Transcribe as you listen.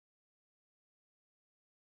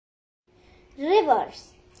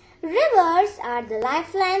Rivers. Rivers are the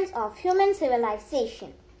lifelines of human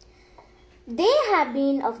civilization. They have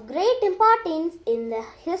been of great importance in the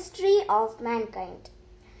history of mankind.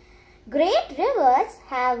 Great rivers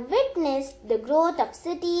have witnessed the growth of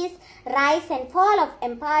cities, rise and fall of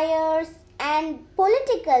empires, and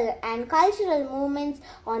political and cultural movements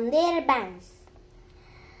on their banks.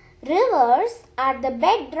 Rivers are the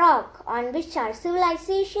bedrock on which our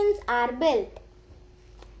civilizations are built.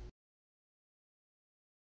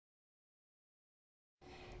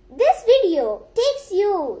 This video takes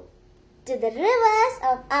you to the rivers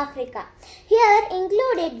of Africa. Here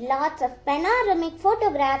included lots of panoramic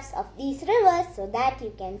photographs of these rivers so that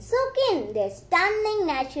you can soak in their stunning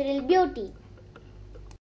natural beauty.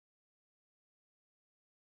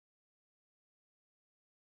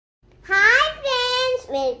 Hi friends,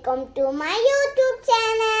 welcome to my YouTube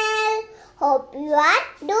channel. Hope you are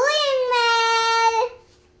doing well.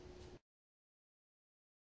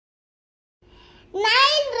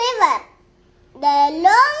 Nile River, the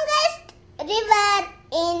longest river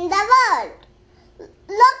in the world,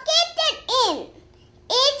 located in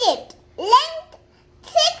Egypt, length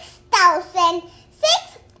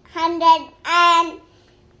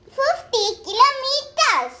 6,650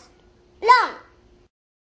 kilometers long.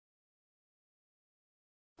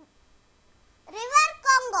 River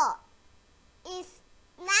Congo is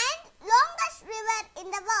 9th longest river in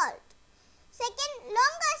the world, second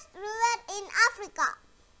longest river in Africa,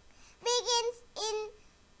 begins in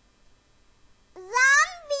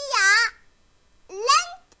Zambia,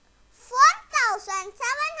 length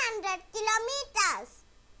 4,700 kilometers.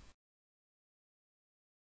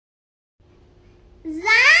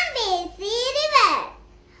 Zambezi River,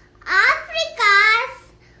 Africa's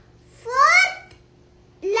fourth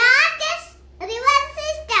largest river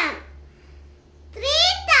system,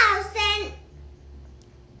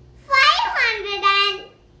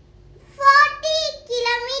 3,540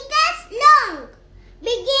 kilometers long,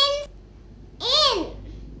 begins in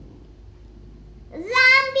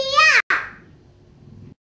Zambia.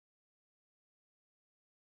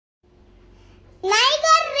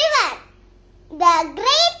 Niger River, the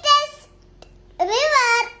greatest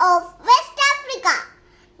river of West Africa,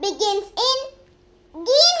 begins in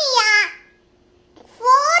Guinea,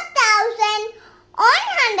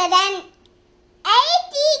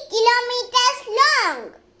 4,180 kilometers long.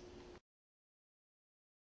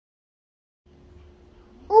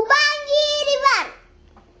 Ubangi River,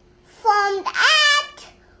 formed at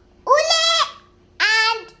Uele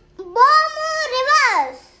and Benue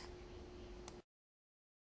Rivers.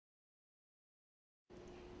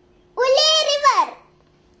 Uele River,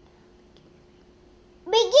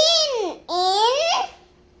 begin in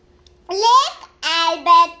Lake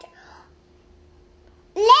Albert,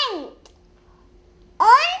 length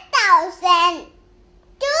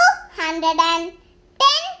 1,210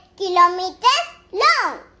 kilometers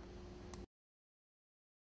long.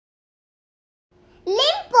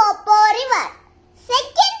 Limpopo River,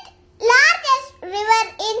 second largest river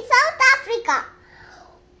in South Africa,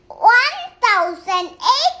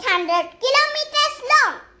 1,800 kilometers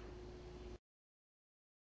long.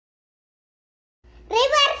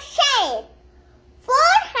 River Shire,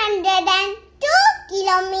 402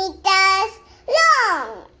 kilometers long,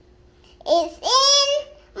 is in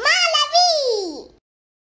Malawi.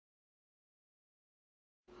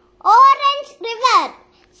 Orange River,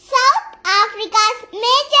 South Africa's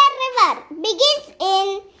major river, begins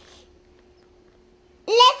in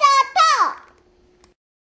Lesotho.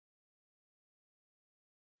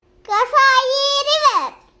 Kasai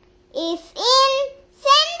River is in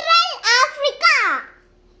Central Africa.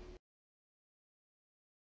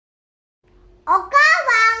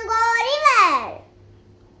 Okavango River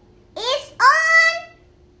is on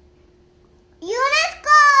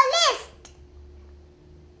UNESCO list.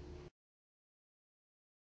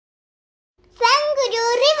 Sankuru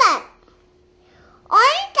River,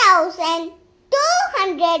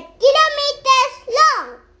 1,200 kilometers long.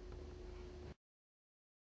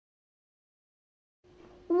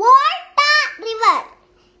 Volta River,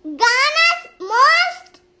 Ghana's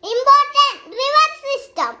most important river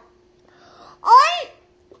system,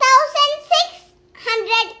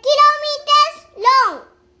 1,600 kilometers long.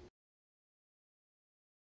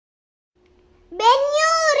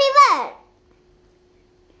 Benue River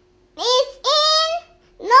is in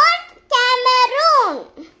North Cameroon,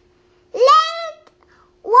 length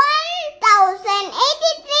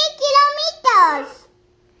 1,083 kilometers.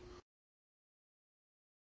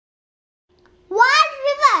 Vaal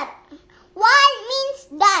River, Vaal means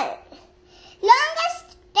dull, longest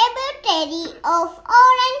tributary of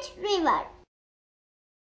Orange River.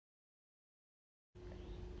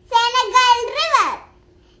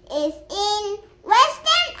 is in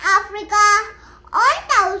Western Africa,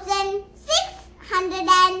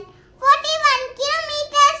 1,641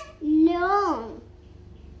 kilometers long.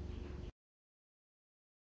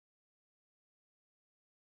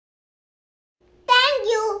 Thank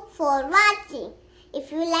you for watching.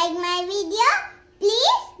 If you like my video,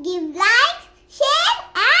 please give likes,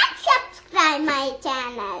 share and subscribe my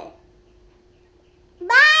channel.